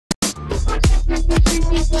And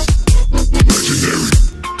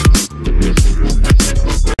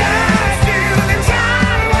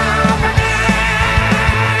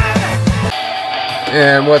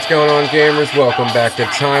what's going on, gamers? Welcome back to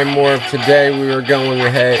Time Warp. Today we are going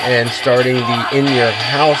ahead and starting the In Your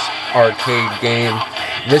House arcade game.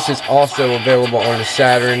 This is also available on the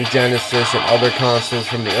Saturn, Genesis, and other consoles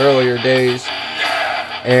from the earlier days.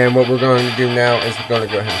 And what we're going to do now is we're going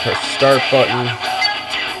to go ahead and press the start button.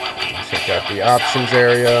 Check out the options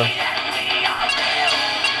area.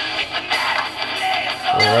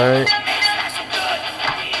 Alright.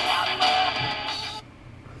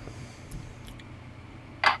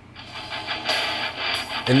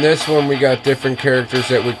 In this one, we got different characters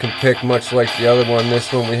that we can pick, much like the other one.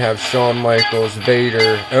 This one, we have Shawn Michaels,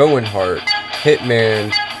 Vader, Owen Hart,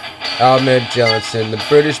 Hitman, Ahmed Johnson, the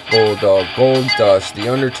British Bulldog, Gold Dust, The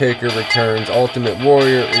Undertaker returns, Ultimate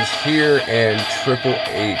Warrior is here, and Triple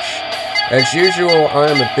H. As usual, I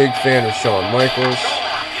am a big fan of Shawn Michaels.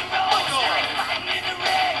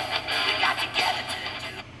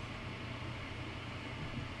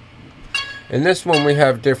 In this one, we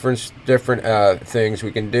have different things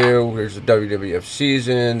we can do. There's the WWF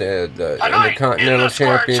season, the Intercontinental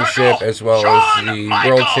Championship, as well as the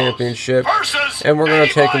World Championship. And we're going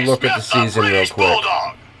to take a look at the season real quick.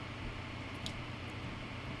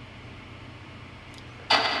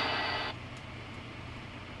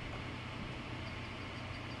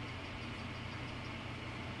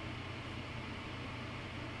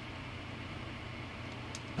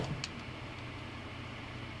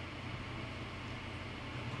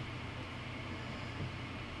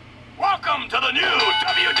 Welcome to the new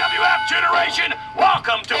WWF generation.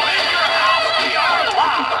 Welcome to In Your House. We are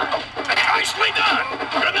live. Nicely done.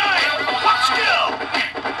 Good night. What skill?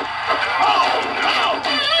 Oh, no.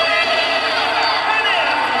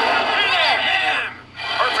 Hit him.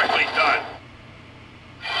 Perfectly done.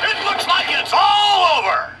 It looks like it's all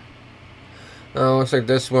over. Looks like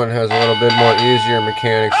this one has a little bit more easier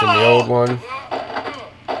mechanics than the old one.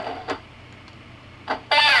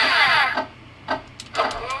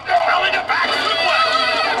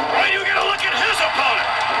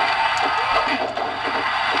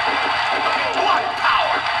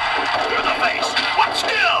 What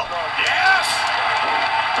skill? Yes!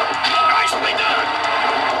 Nicely done!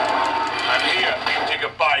 I'm here. Take a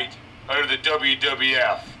bite out of the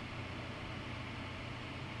WWF.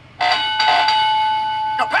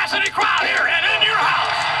 Capacity crowd here and In Your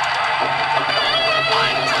House!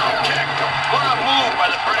 Fine drop kick. What a move by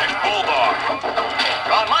the British Bulldog.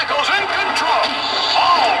 Shawn Michaels in control.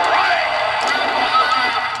 All right!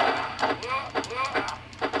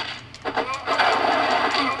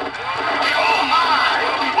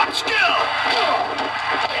 Skill!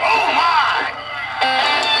 Oh my!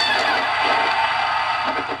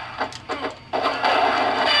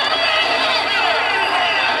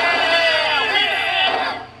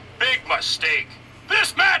 Big mistake.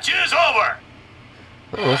 This match is over.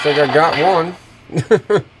 Oh, looks like I got one.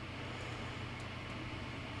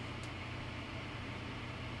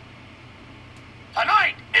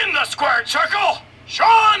 Tonight in the squared circle,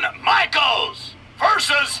 Shawn Michaels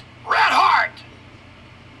versus Red Hart.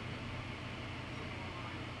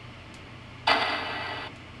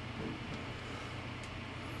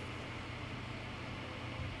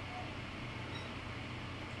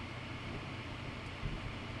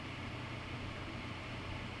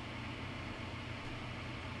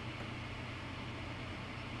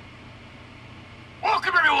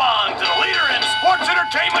 Welcome everyone to the leader in sports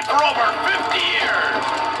entertainment for over 50 years.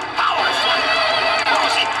 Power Slam. What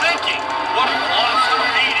was he thinking? What a colossal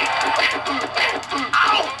beating.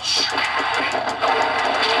 Ouch!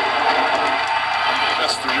 The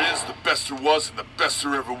best there is, the best there was, and the best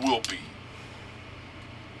there ever will be.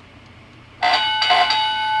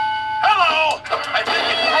 Hello! I think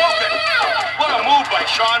it's broken. What a move by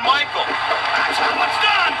Shawn Michaels. That's how it's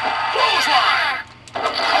done. Clothesline. A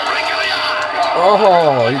ring in the eye.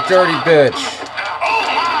 Oh, you dirty bitch. Oh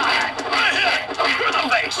my! A hit through the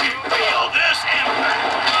face. Feel this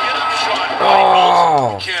impact. Get up, Shawn Michaels.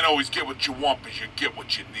 Oh. You can't always get what you want, but you get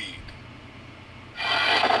what you need.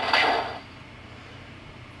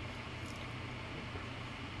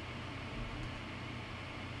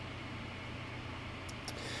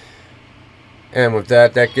 And with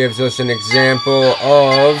that, that gives us an example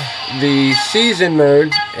of the season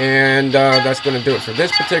mode, and that's going to do it for this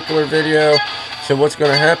particular video. So what's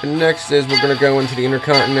going to happen next is we're going to go into the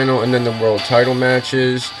Intercontinental and then the World title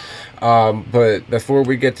matches. But before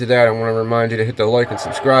we get to that, I want to remind you to hit the like and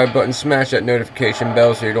subscribe button, smash that notification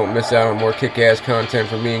bell so you don't miss out on more kick-ass content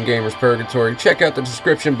from me and Gamers Purgatory. Check out the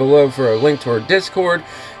description below for a link to our Discord,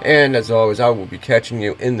 and as always, I will be catching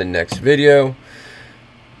you in the next video.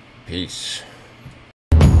 Peace.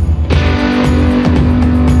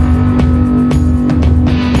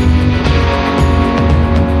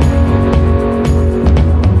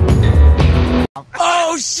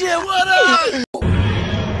 Oh shit, what up?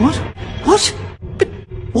 What? What?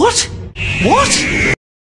 What? What?